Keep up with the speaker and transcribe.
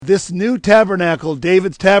this new tabernacle,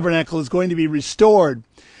 David's tabernacle, is going to be restored,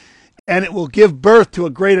 and it will give birth to a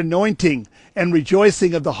great anointing and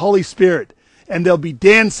rejoicing of the Holy Spirit, and there'll be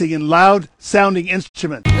dancing and loud-sounding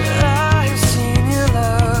instruments. I have seen your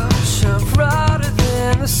love shine brighter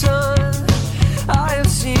than the sun. I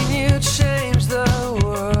have seen you change the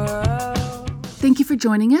world. Thank you for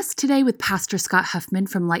joining us today with Pastor Scott Huffman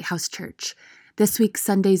from Lighthouse Church. This week's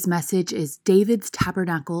Sunday's message is David's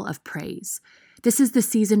Tabernacle of Praise. This is the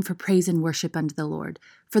season for praise and worship unto the Lord.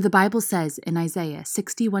 For the Bible says in Isaiah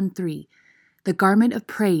 61:3, "The garment of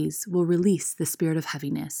praise will release the spirit of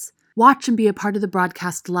heaviness." Watch and be a part of the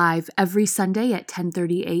broadcast live every Sunday at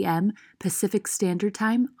 10:30 a.m. Pacific Standard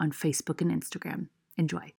Time on Facebook and Instagram.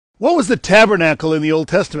 Enjoy. What was the tabernacle in the Old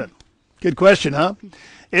Testament? Good question, huh?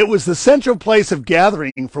 It was the central place of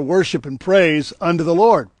gathering for worship and praise unto the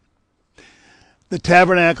Lord. The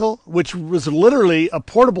tabernacle, which was literally a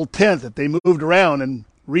portable tent that they moved around and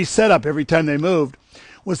reset up every time they moved,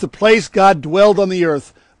 was the place God dwelled on the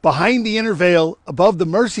earth, behind the inner veil, above the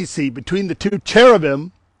mercy seat, between the two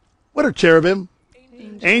cherubim. What are cherubim?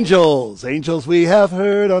 Angels. Angels we have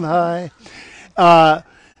heard on high.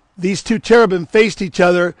 These two cherubim faced each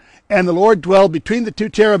other, and the Lord dwelled between the two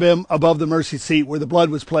cherubim above the mercy seat where the blood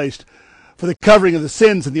was placed for the covering of the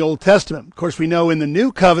sins in the Old Testament. Of course, we know in the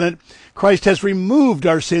New Covenant, Christ has removed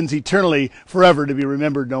our sins eternally, forever to be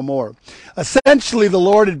remembered no more. Essentially, the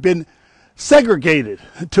Lord had been segregated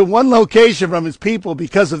to one location from his people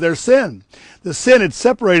because of their sin. The sin had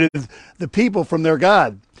separated the people from their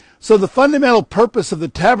God. So the fundamental purpose of the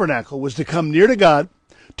tabernacle was to come near to God,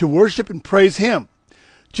 to worship and praise him.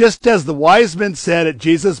 Just as the wise men said at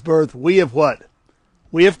Jesus' birth, we have what?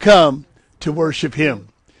 We have come to worship him.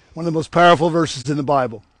 One of the most powerful verses in the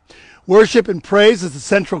Bible. Worship and praise is the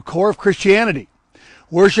central core of Christianity.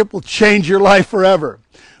 Worship will change your life forever.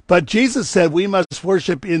 But Jesus said we must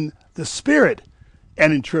worship in the Spirit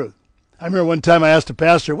and in truth. I remember one time I asked a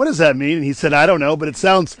pastor, what does that mean? And he said, I don't know, but it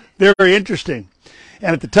sounds very interesting.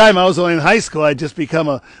 And at the time I was only in high school. I'd just become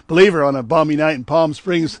a believer on a balmy night in Palm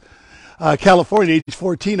Springs, California. At age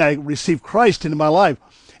 14, I received Christ into my life.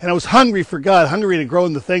 And I was hungry for God, hungry to grow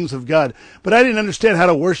in the things of God. But I didn't understand how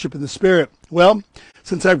to worship in the Spirit. Well,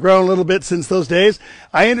 since I've grown a little bit since those days,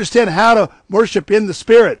 I understand how to worship in the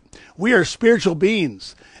Spirit. We are spiritual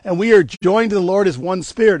beings, and we are joined to the Lord as one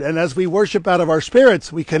Spirit. And as we worship out of our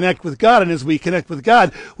spirits, we connect with God. And as we connect with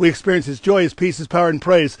God, we experience his joy, his peace, his power, and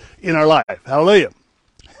praise in our life. Hallelujah.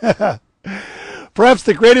 Perhaps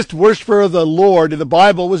the greatest worshiper of the Lord in the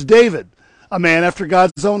Bible was David, a man after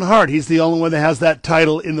God's own heart. He's the only one that has that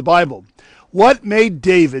title in the Bible. What made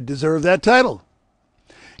David deserve that title?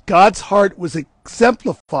 God's heart was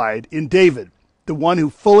exemplified in David, the one who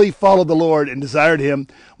fully followed the Lord and desired him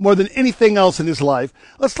more than anything else in his life.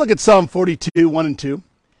 Let's look at Psalm 42, 1 and 2.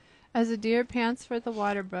 As a deer pants for the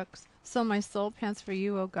water brooks, so my soul pants for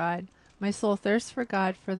you, O God. My soul thirsts for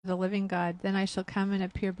God, for the living God. Then I shall come and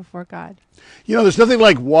appear before God. You know, there's nothing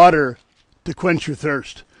like water to quench your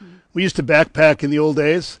thirst. We used to backpack in the old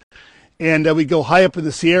days, and we'd go high up in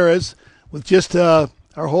the Sierras with just our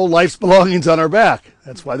whole life's belongings on our back.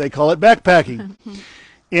 That's why they call it backpacking.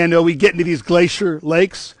 And we'd get into these glacier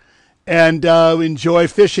lakes and enjoy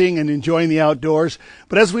fishing and enjoying the outdoors.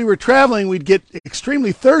 But as we were traveling, we'd get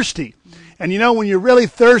extremely thirsty. And you know, when you're really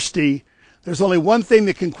thirsty, there's only one thing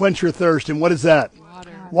that can quench your thirst, and what is that?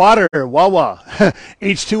 Water, Wawa.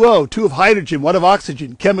 H2O, 2 of hydrogen, 1 of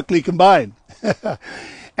oxygen, chemically combined.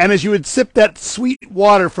 And as you would sip that sweet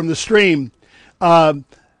water from the stream,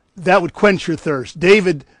 that would quench your thirst.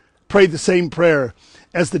 David prayed the same prayer.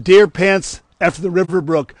 As the deer pants after the river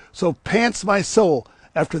brook, so pants my soul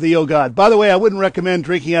after thee, O God. By the way, I wouldn't recommend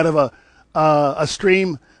drinking out of a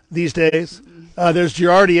stream these days. There's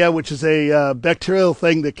Giardia, which is a bacterial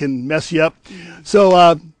thing that can mess you up.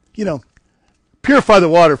 So, purify the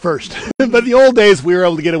water first. But in the old days, we were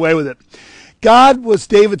able to get away with it. God was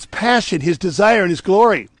David's passion, his desire, and his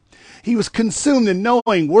glory. He was consumed in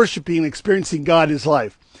knowing, worshiping, and experiencing God in his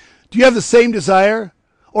life. Do you have the same desire?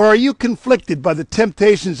 Or are you conflicted by the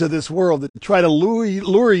temptations of this world that try to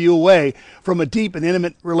lure you away from a deep and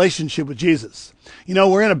intimate relationship with Jesus? You know,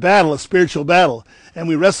 we're in a battle, a spiritual battle, and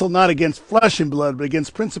we wrestle not against flesh and blood, but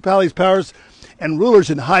against principalities, powers, and rulers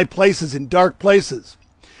in high places, in dark places.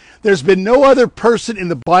 There's been no other person in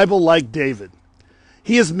the Bible like David.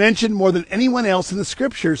 He is mentioned more than anyone else in the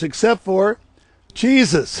scriptures except for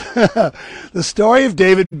Jesus. The story of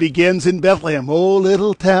David begins in Bethlehem. Oh,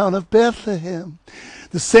 little town of Bethlehem.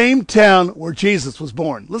 The same town where Jesus was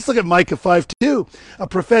born. Let's look at Micah 5:2, a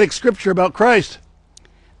prophetic scripture about Christ.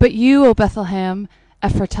 But you, O Bethlehem,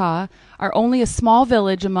 Ephratah, are only a small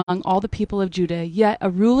village among all the people of Judah, yet a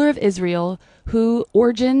ruler of Israel, whose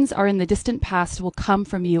origins are in the distant past, will come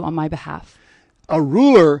from you on my behalf. A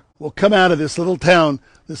ruler will come out of this little town,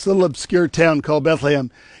 this little obscure town called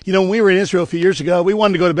Bethlehem. You know, when we were in Israel a few years ago, we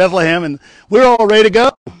wanted to go to Bethlehem, and we were all ready to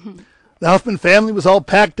go. The Huffman family was all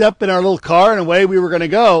packed up in our little car, and away we were going to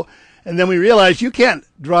go. And then we realized you can't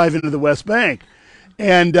drive into the West Bank.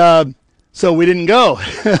 And so we didn't go.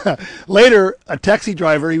 Later, a taxi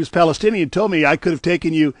driver, he was Palestinian, told me I could have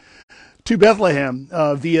taken you to Bethlehem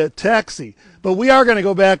via taxi. But we are going to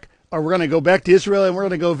go back, or we're going to go back to Israel, and we're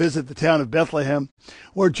going to go visit the town of Bethlehem,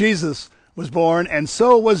 where Jesus was born, and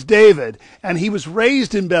so was David. And he was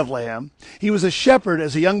raised in Bethlehem. He was a shepherd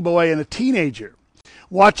as a young boy and a teenager,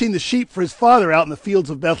 watching the sheep for his father out in the fields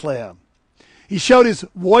of Bethlehem. He showed his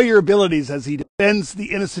warrior abilities as he defends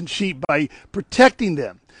the innocent sheep by protecting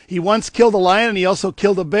them. He once killed a lion, and he also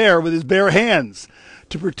killed a bear with his bare hands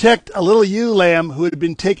to protect a little ewe lamb who had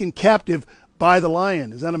been taken captive by the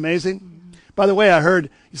lion. Is that amazing? Mm-hmm. By the way, I heard,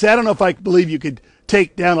 you say, I don't know if I believe you could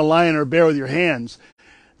take down a lion or a bear with your hands.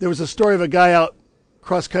 There was a story of a guy out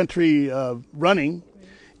cross-country running,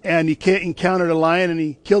 and he encountered a lion, and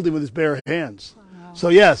he killed him with his bare hands. So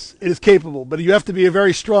yes, it is capable, but you have to be a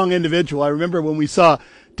very strong individual. I remember when we saw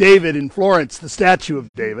David in Florence, the statue of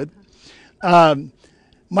David,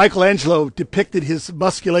 Michelangelo depicted his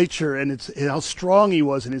musculature and how strong he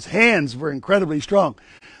was, and his hands were incredibly strong.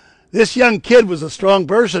 This young kid was a strong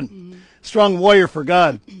person, strong warrior for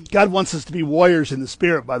God. God wants us to be warriors in the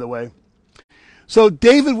spirit, by the way. So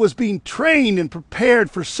David was being trained and prepared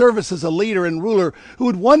for service as a leader and ruler who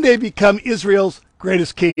would one day become Israel's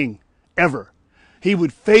greatest king ever. He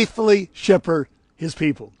would faithfully shepherd his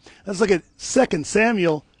people. Let's look at 2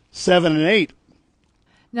 Samuel 7 and 8.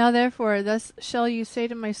 Now therefore, thus shall you say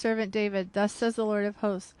to my servant David, thus says the Lord of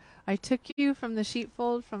hosts, I took you from the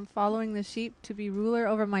sheepfold, from following the sheep, to be ruler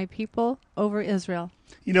over my people, over Israel.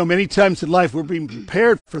 You know, many times in life we're being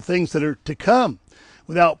prepared for things that are to come.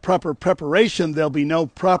 Without proper preparation, there'll be no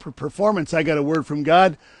proper performance. I got a word from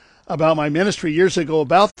God about my ministry years ago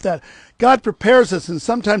about that. God prepares us, and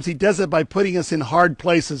sometimes he does it by putting us in hard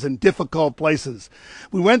places and difficult places.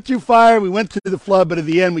 We went through fire, we went through the flood, but at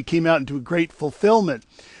the end we came out into a great fulfillment.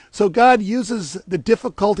 So God uses the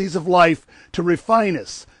difficulties of life to refine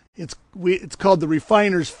us. It's called the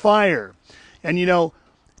refiner's fire. And you know,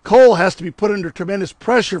 coal has to be put under tremendous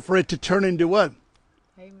pressure for it to turn into what?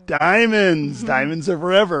 Diamonds. Diamonds are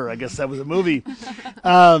forever. I guess that was a movie.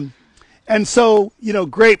 And so, you know,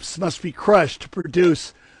 grapes must be crushed to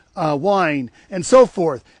produce wine and so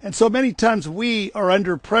forth. And so many times we are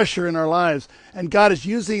under pressure in our lives, and God is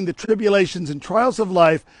using the tribulations and trials of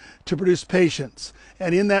life to produce patience.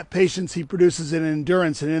 And in that patience, he produces an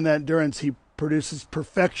endurance, and in that endurance, he produces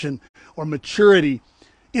perfection or maturity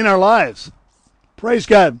in our lives. Praise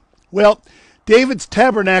God. Well, David's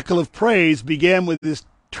tabernacle of praise began with this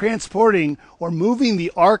transporting or moving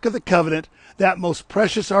the Ark of the Covenant, that most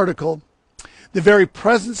precious article. The very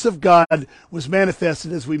presence of God was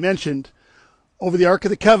manifested, as we mentioned, over the Ark of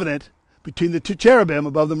the Covenant between the two cherubim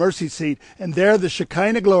above the mercy seat. And there the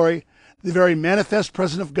Shekinah glory, the very manifest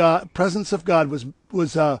presence of God was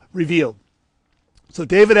revealed. So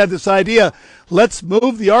David had this idea, let's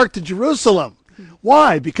move the Ark to Jerusalem.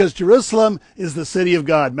 Why? Because Jerusalem is the city of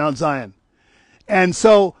God, Mount Zion. And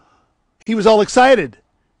so he was all excited.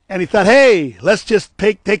 And he thought, hey, let's just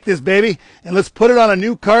take this baby and let's put it on a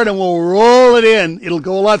new cart and we'll roll it in. It'll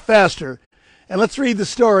go a lot faster. And let's read the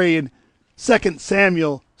story in 2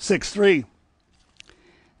 Samuel 6:3.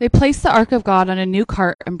 They placed the ark of God on a new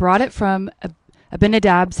cart and brought it from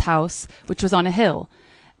Abinadab's house, which was on a hill.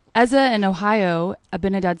 Uzzah and Ohio,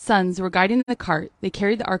 Abinadab's sons, were guiding the cart. They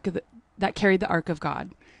carried the ark that carried the ark of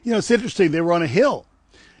God. You know, it's interesting. They were on a hill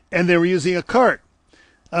and they were using a cart.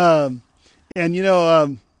 And, you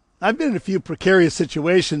know, I've been in a few precarious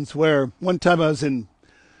situations where one time I was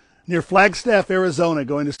near Flagstaff, Arizona,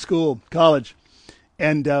 going to school, college,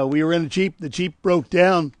 and we were in a Jeep. The Jeep broke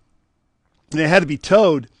down, and it had to be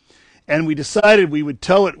towed, and we decided we would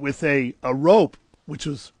tow it with a rope, which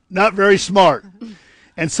was not very smart.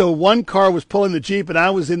 And so one car was pulling the Jeep, and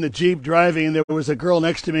I was in the Jeep driving, and there was a girl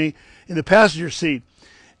next to me in the passenger seat.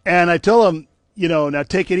 And I told them, you know, now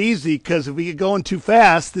take it easy, because if we get going too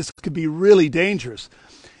fast, this could be really dangerous.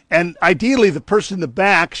 And ideally, the person in the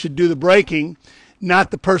back should do the braking,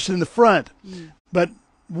 not the person in the front. But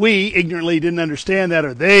we ignorantly didn't understand that,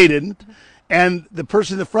 or they didn't. And the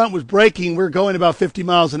person in the front was braking. We were going about 50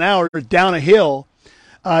 miles an hour down a hill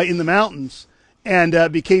in the mountains. And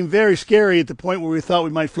it became very scary at the point where we thought we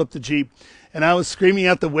might flip the Jeep. And I was screaming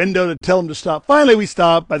out the window to tell them to stop. Finally, we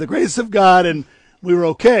stopped by the grace of God, and we were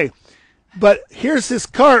okay. But here's this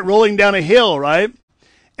cart rolling down a hill, right?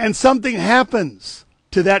 And something happens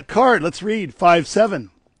to that cart. Let's read 5:7.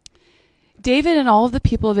 David and all of the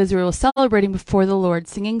people of Israel were celebrating before the Lord,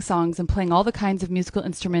 singing songs and playing all the kinds of musical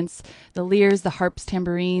instruments, the lyres, the harps,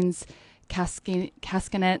 tambourines,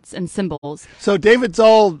 castanets, and cymbals. So David's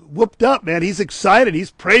all whooped up, man. He's excited. He's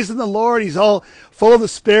praising the Lord. He's all full of the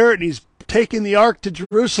Spirit, and he's taking the ark to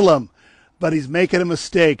Jerusalem. But he's making a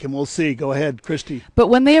mistake, and we'll see. Go ahead, Christy. But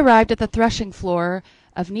when they arrived at the threshing floor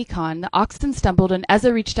of Nikon, the oxen stumbled, and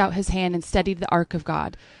Uzzah reached out his hand and steadied the ark of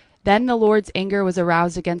God. Then the Lord's anger was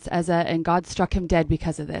aroused against Uzzah, and God struck him dead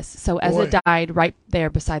because of this. So Uzzah died right there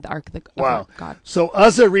beside the ark of God. So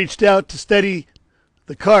Uzzah reached out to steady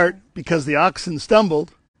the cart because the oxen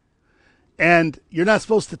stumbled. And you're not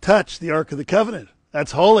supposed to touch the Ark of the Covenant.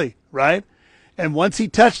 That's holy, right? And once he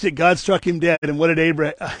touched it, God struck him dead. And what did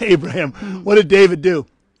Abraham, what did David do?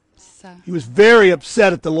 He was very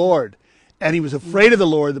upset at the Lord. And he was afraid of the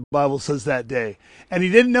Lord, the Bible says, that day. And he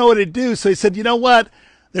didn't know what to do. So he said, you know what?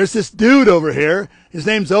 There's this dude over here. His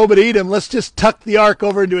name's Obed-Edom. Let's just tuck the ark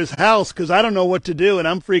over into his house because I don't know what to do. And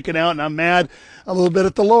I'm freaking out and I'm mad a little bit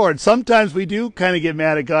at the Lord. Sometimes we do kind of get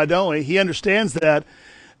mad at God, don't we? He understands that.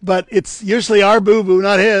 But it's usually our boo-boo,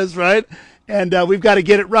 not his, right? And we've got to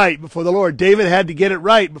get it right before the Lord. David had to get it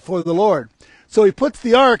right before the Lord. So he puts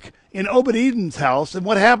the ark in Obed-Edom's house. And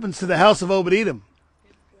what happens to the house of Obed-Edom?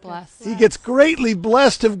 Blessed. He gets greatly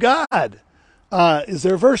blessed of God. Is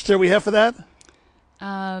there a verse there we have for that?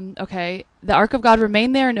 Okay. The ark of God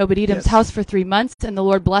remained there in Obed-Edom's house for 3 months, and the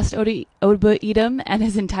Lord blessed Obed-Edom and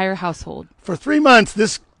his entire household. For 3 months,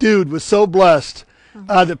 this dude was so blessed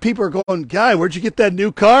that people are going, Guy, where'd you get that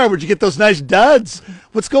new car? Where'd you get those nice duds?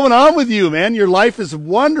 What's going on with you, man? Your life is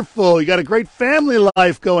wonderful. You got a great family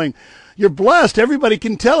life going. You're blessed. Everybody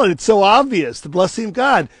can tell it. It's so obvious, the blessing of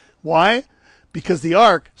God. Why? Because the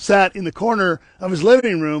ark sat in the corner of his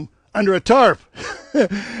living room under a tarp.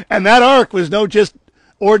 And that ark was no just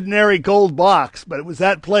ordinary gold box, but it was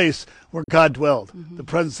that place where God dwelled, the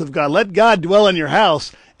presence of God. Let God dwell in your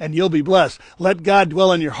house, and you'll be blessed. Let God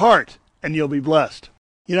dwell in your heart, and you'll be blessed.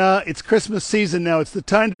 You know, it's Christmas season now. It's the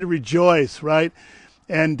time to rejoice, right?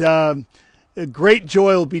 And a great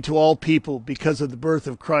joy will be to all people because of the birth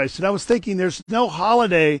of Christ. And I was thinking there's no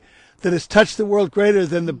holiday that has touched the world greater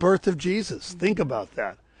than the birth of Jesus. Think about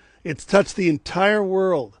that. It's touched the entire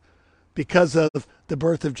world because of the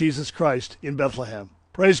birth of Jesus Christ in Bethlehem.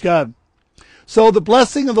 Praise God. So the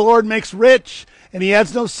blessing of the Lord makes rich, and he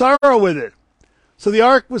adds no sorrow with it. So the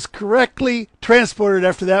ark was correctly transported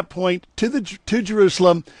after that point to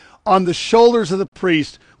Jerusalem on the shoulders of the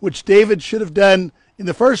priest, which David should have done in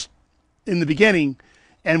the beginning.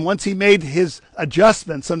 And once he made his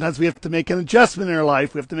adjustment, sometimes we have to make an adjustment in our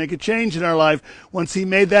life. We have to make a change in our life. Once he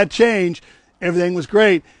made that change, everything was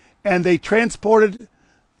great. And they transported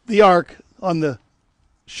the ark on the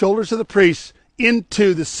shoulders of the priests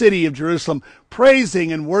into the city of Jerusalem,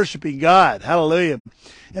 praising and worshiping God. Hallelujah.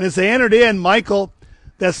 And as they entered in, Michal,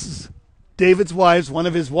 that's David's wives, one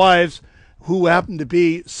of his wives, who happened to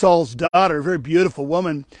be Saul's daughter, a very beautiful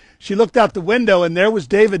woman, she looked out the window, and there was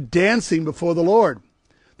David dancing before the Lord.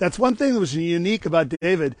 That's one thing that was unique about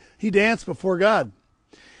David. He danced before God.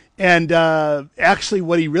 And actually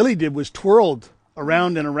what he really did was twirled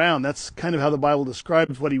around and around. That's kind of how the Bible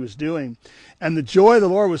describes what he was doing. And the joy of the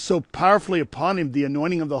Lord was so powerfully upon him, the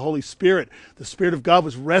anointing of the Holy Spirit. The Spirit of God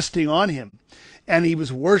was resting on him. And he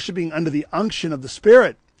was worshiping under the unction of the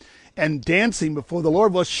Spirit and dancing before the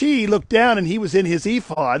Lord. Well, she looked down, and he was in his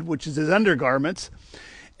ephod, which is his undergarments,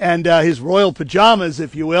 and his royal pajamas,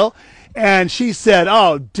 if you will. And she said,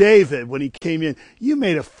 oh, David, when he came in, you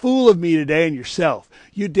made a fool of me today and yourself.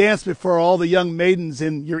 You danced before all the young maidens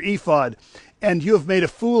in your ephod, and you have made a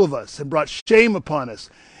fool of us and brought shame upon us.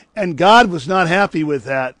 And God was not happy with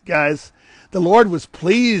that, guys. The Lord was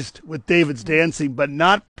pleased with David's dancing, but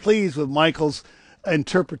not pleased with Michal's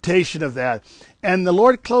interpretation of that. And the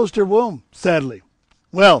Lord closed her womb, sadly.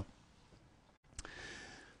 Well,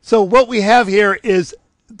 so what we have here is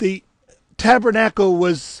the tabernacle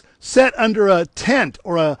was set under a tent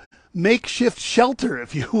or a makeshift shelter,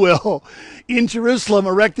 if you will, in Jerusalem,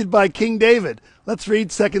 erected by King David. Let's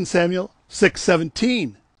read 2 Samuel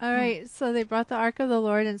 6:17. All right, so they brought the ark of the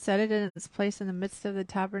Lord and set it in its place in the midst of the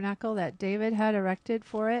tabernacle that David had erected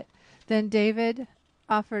for it. Then David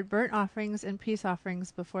offered burnt offerings and peace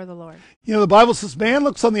offerings before the Lord. You know, the Bible says man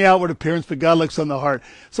looks on the outward appearance, but God looks on the heart.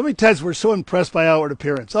 So many times we're so impressed by outward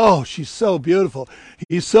appearance. Oh, she's so beautiful.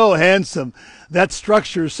 He's so handsome. That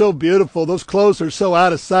structure is so beautiful. Those clothes are so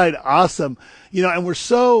out of sight. Awesome. You know, and we're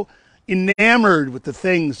so enamored with the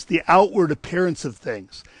things, the outward appearance of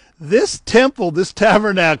things. This temple, this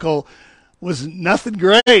tabernacle, was nothing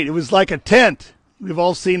great. It was like a tent. We've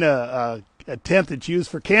all seen a tent that's used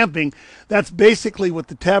for camping. That's basically what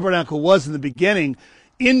the tabernacle was in the beginning.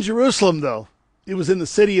 In Jerusalem, though, it was in the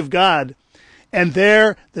city of God, and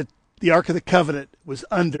there the Ark of the Covenant was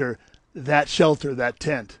under that shelter, that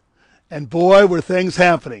tent. And boy, were things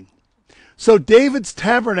happening. So David's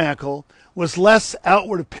tabernacle was less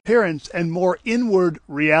outward appearance and more inward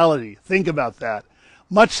reality. Think about that.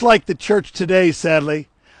 Much like the church today, sadly,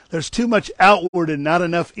 there's too much outward and not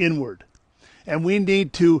enough inward. And we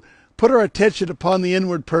need to put our attention upon the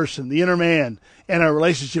inward person, the inner man, and our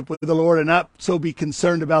relationship with the Lord, and not so be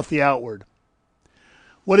concerned about the outward.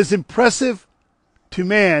 What is impressive to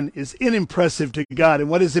man is unimpressive to God, and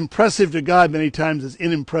what is impressive to God many times is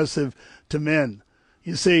unimpressive to men.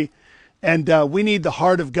 You see, and we need the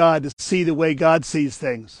heart of God to see the way God sees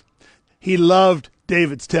things. He loved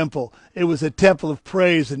David's temple. It was a temple of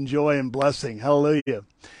praise and joy and blessing. Hallelujah.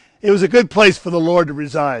 It was a good place for the Lord to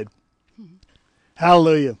reside.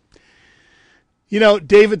 Hallelujah. You know,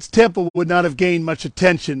 David's temple would not have gained much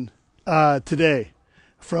attention today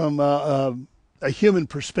from a human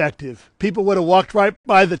perspective. People would have walked right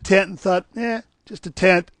by the tent and thought, just a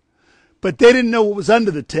tent. But they didn't know what was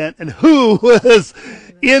under the tent and who was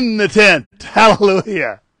in the tent.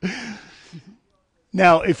 Hallelujah.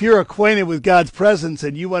 Now, if you're acquainted with God's presence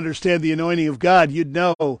and you understand the anointing of God, you'd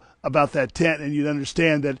know about that tent, and you'd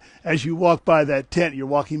understand that as you walk by that tent, you're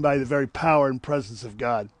walking by the very power and presence of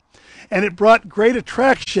God. And it brought great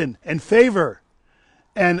attraction and favor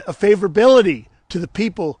and a favorability to the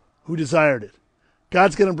people who desired it.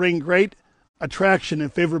 God's going to bring great attraction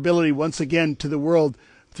and favorability once again to the world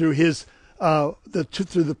through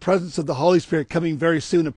through the presence of the Holy Spirit coming very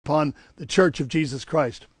soon upon the church of Jesus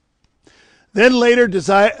Christ. Then later,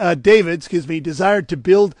 David desired to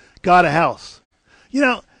build God a house. You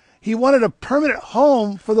know, he wanted a permanent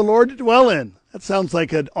home for the Lord to dwell in. That sounds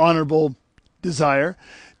like an honorable desire.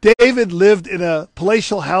 David lived in a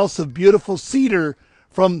palatial house of beautiful cedar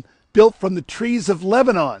built from the trees of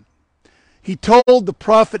Lebanon. He told the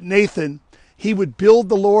prophet Nathan he would build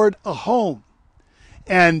the Lord a home.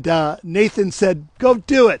 And Nathan said, go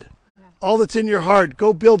do it. All that's in your heart,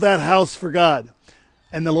 go build that house for God.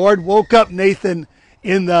 And the Lord woke up Nathan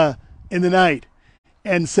in the night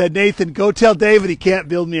and said, Nathan, go tell David he can't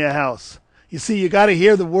build me a house. You see, you got to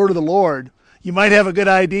hear the word of the Lord. You might have a good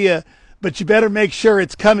idea, but you better make sure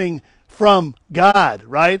it's coming from God,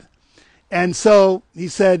 right? And so he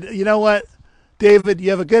said, you know what, David, you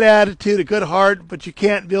have a good attitude, a good heart, but you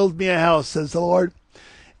can't build me a house, says the Lord.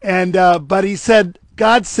 And but he said,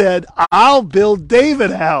 God said, I'll build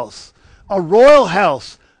David a house, a royal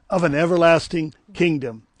house of an everlasting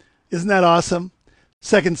kingdom. Isn't that awesome?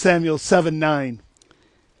 2 Samuel 7:9.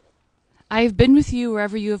 I have been with you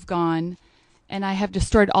wherever you have gone, and I have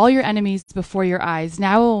destroyed all your enemies before your eyes.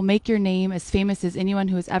 Now I will make your name as famous as anyone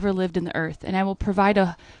who has ever lived in the earth, and I will provide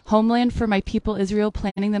a homeland for my people Israel,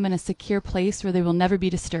 planting them in a secure place where they will never be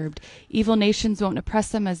disturbed. Evil nations won't oppress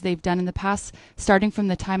them as they've done in the past, starting from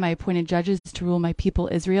the time I appointed judges to rule my people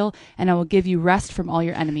Israel, and I will give you rest from all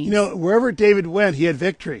your enemies. You know, wherever David went, he had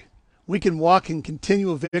victory. We can walk in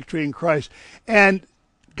continual victory in Christ. And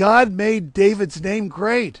God made David's name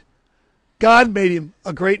great. God made him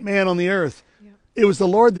a great man on the earth. It was the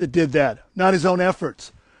Lord that did that, not his own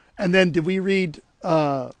efforts. And then did we read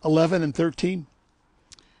 11 and 13?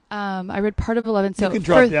 I read part of 11. So you can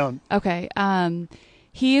drop down. Okay.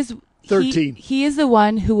 He is 13. He is the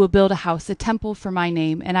one who will build a house, a temple for my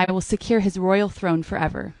name, and I will secure his royal throne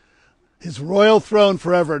forever. His royal throne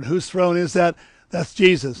forever. And whose throne is that? That's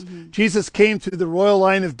Jesus. Mm-hmm. Jesus came through the royal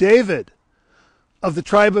line of David, of the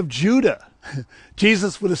tribe of Judah.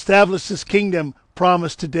 Jesus would establish this kingdom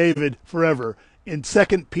promised to David forever. In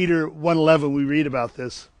 2 Peter 1:11, we read about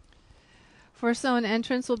this. For so an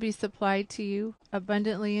entrance will be supplied to you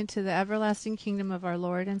abundantly into the everlasting kingdom of our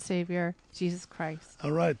Lord and Savior, Jesus Christ.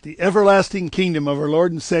 All right, the everlasting kingdom of our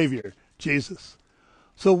Lord and Savior, Jesus.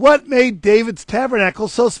 So what made David's tabernacle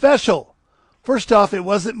so special? First off, it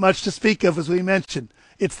wasn't much to speak of, as we mentioned.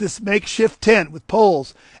 It's this makeshift tent with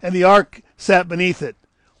poles, and the ark sat beneath it.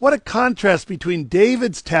 What a contrast between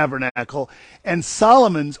David's tabernacle and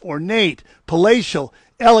Solomon's ornate, palatial,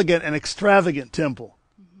 elegant, and extravagant temple.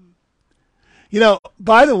 Mm-hmm. You know,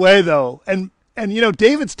 by the way, though, and you know,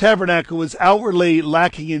 David's tabernacle was outwardly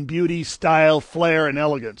lacking in beauty, style, flair, and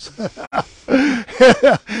elegance.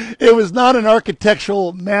 It was not an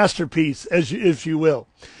architectural masterpiece, if you will.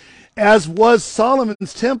 As was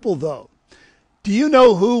Solomon's temple, though. Do you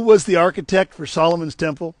know who was the architect for Solomon's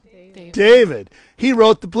temple? David. He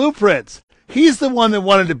wrote the blueprints. He's the one that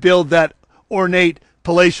wanted to build that ornate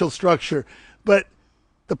palatial structure. But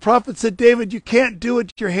The prophet said, David, you can't do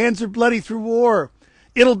it. Your hands are bloody through war.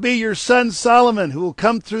 It'll be your son Solomon who will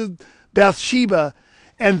come through Bathsheba,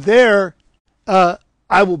 and there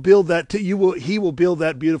I will build that. He will build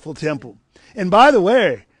that beautiful temple. And by the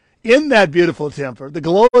way, in that beautiful temple, the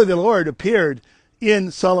glory of the Lord appeared in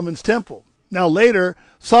Solomon's temple. Now later,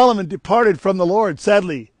 Solomon departed from the Lord,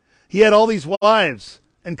 sadly. He had all these wives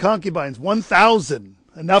and concubines, 1,000.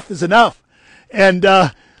 Enough is enough. And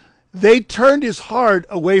they turned his heart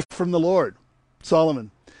away from the Lord,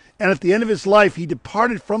 Solomon. And at the end of his life, he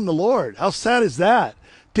departed from the Lord. How sad is that?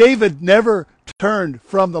 David never turned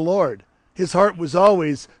from the Lord. His heart was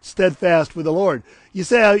always steadfast with the Lord. You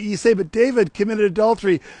say, but David committed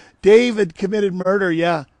adultery. David committed murder.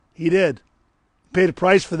 Yeah, he did. Paid a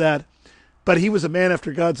price for that. But he was a man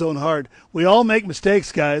after God's own heart. We all make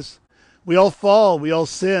mistakes, guys. We all fall. We all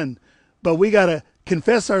sin. But we got to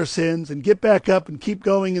confess our sins and get back up and keep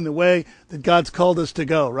going in the way that God's called us to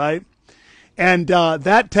go, right? And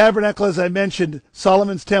that tabernacle, as I mentioned,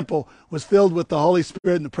 Solomon's temple, was filled with the Holy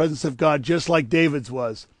Spirit and the presence of God, just like David's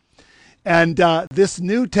was. And this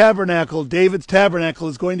new tabernacle, David's tabernacle,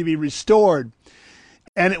 is going to be restored,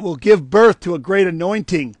 and it will give birth to a great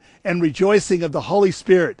anointing and rejoicing of the Holy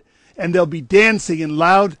Spirit. And there'll be dancing and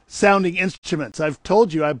loud-sounding instruments. I've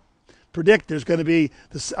told you, I predict there's going to be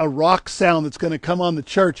a rock sound that's going to come on the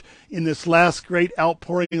church in this last great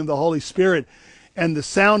outpouring of the Holy Spirit. And the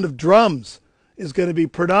sound of drums is going to be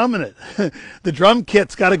predominant. The drum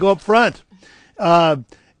kit's got to go up front. And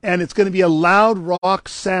it's going to be a loud rock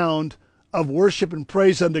sound of worship and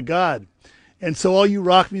praise unto God. And so all you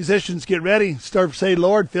rock musicians, get ready. Start saying,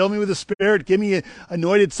 Lord, fill me with the Spirit. Give me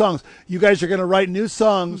anointed songs. You guys are going to write new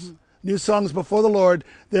songs before the Lord.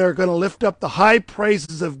 They're going to lift up the high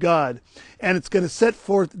praises of God. And it's going to set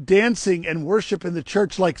forth dancing and worship in the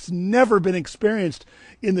church like it's never been experienced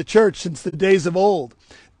in the church since the days of old.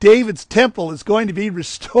 David's temple is going to be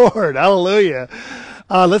restored. Hallelujah.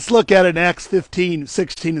 Let's look at it in Acts 15,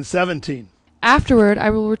 16, and 17. Afterward,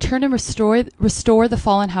 I will return and restore the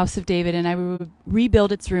fallen house of David, and I will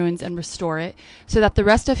rebuild its ruins and restore it, so that the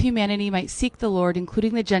rest of humanity might seek the Lord,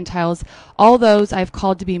 including the Gentiles, all those I have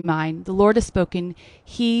called to be mine. The Lord has spoken,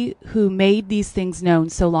 he who made these things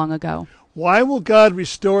known so long ago. Why will God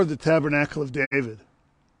restore the tabernacle of David?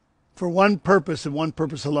 For one purpose and one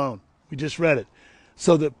purpose alone. We just read it.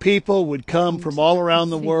 So that people would come from all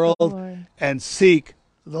around the world and seek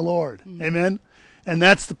the Lord. Amen? And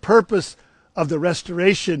that's the purpose of the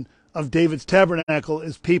restoration of David's tabernacle,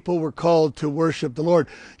 is people were called to worship the Lord.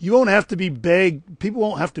 You won't have to be begged. People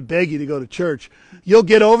won't have to beg you to go to church. You'll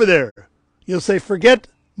get over there. You'll say, forget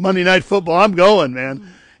Monday Night Football. I'm going, man.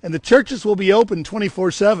 And the churches will be open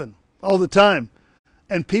 24/7 all the time.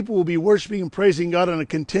 And people will be worshiping and praising God on a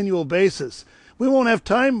continual basis. We won't have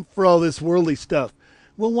time for all this worldly stuff.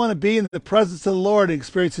 We'll want to be in the presence of the Lord and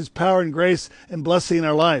experience His power and grace and blessing in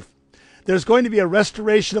our life. There's going to be a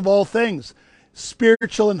restoration of all things.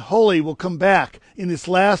 Spiritual and holy will come back in this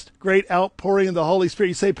last great outpouring of the Holy Spirit.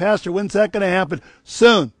 You say, Pastor, when's that going to happen?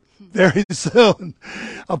 Soon, very soon,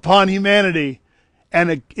 upon humanity.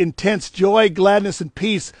 And an intense joy, gladness, and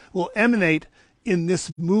peace will emanate in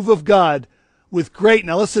this move of God with great,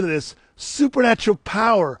 now listen to this, supernatural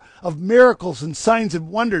power of miracles and signs and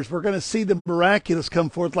wonders. We're going to see the miraculous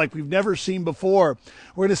come forth like we've never seen before.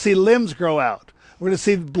 We're going to see limbs grow out. We're going to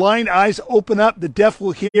see blind eyes open up, the deaf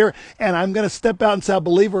will hear, and I'm going to step out and say, I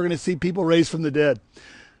believe we're going to see people raised from the dead.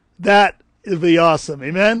 That will be awesome.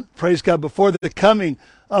 Amen? Praise God, before the coming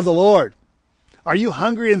of the Lord. Are you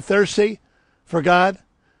hungry and thirsty for God?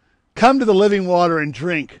 Come to the living water and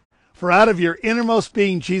drink. For out of your innermost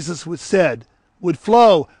being, Jesus was said, would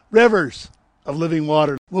flow rivers of living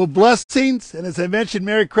water. Well, blessings, and as I mentioned,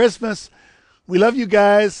 Merry Christmas. We love you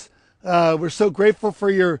guys. We're so grateful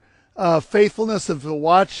for your faithfulness of to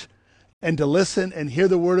watch and to listen and hear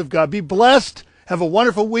the word of God. Be blessed. Have a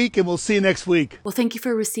wonderful week, and we'll see you next week. Well, thank you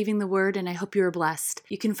for receiving the word, and I hope you were blessed.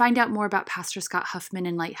 You can find out more about Pastor Scott Huffman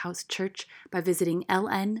and Lighthouse Church by visiting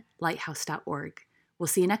lnlighthouse.org. We'll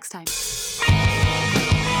see you next time.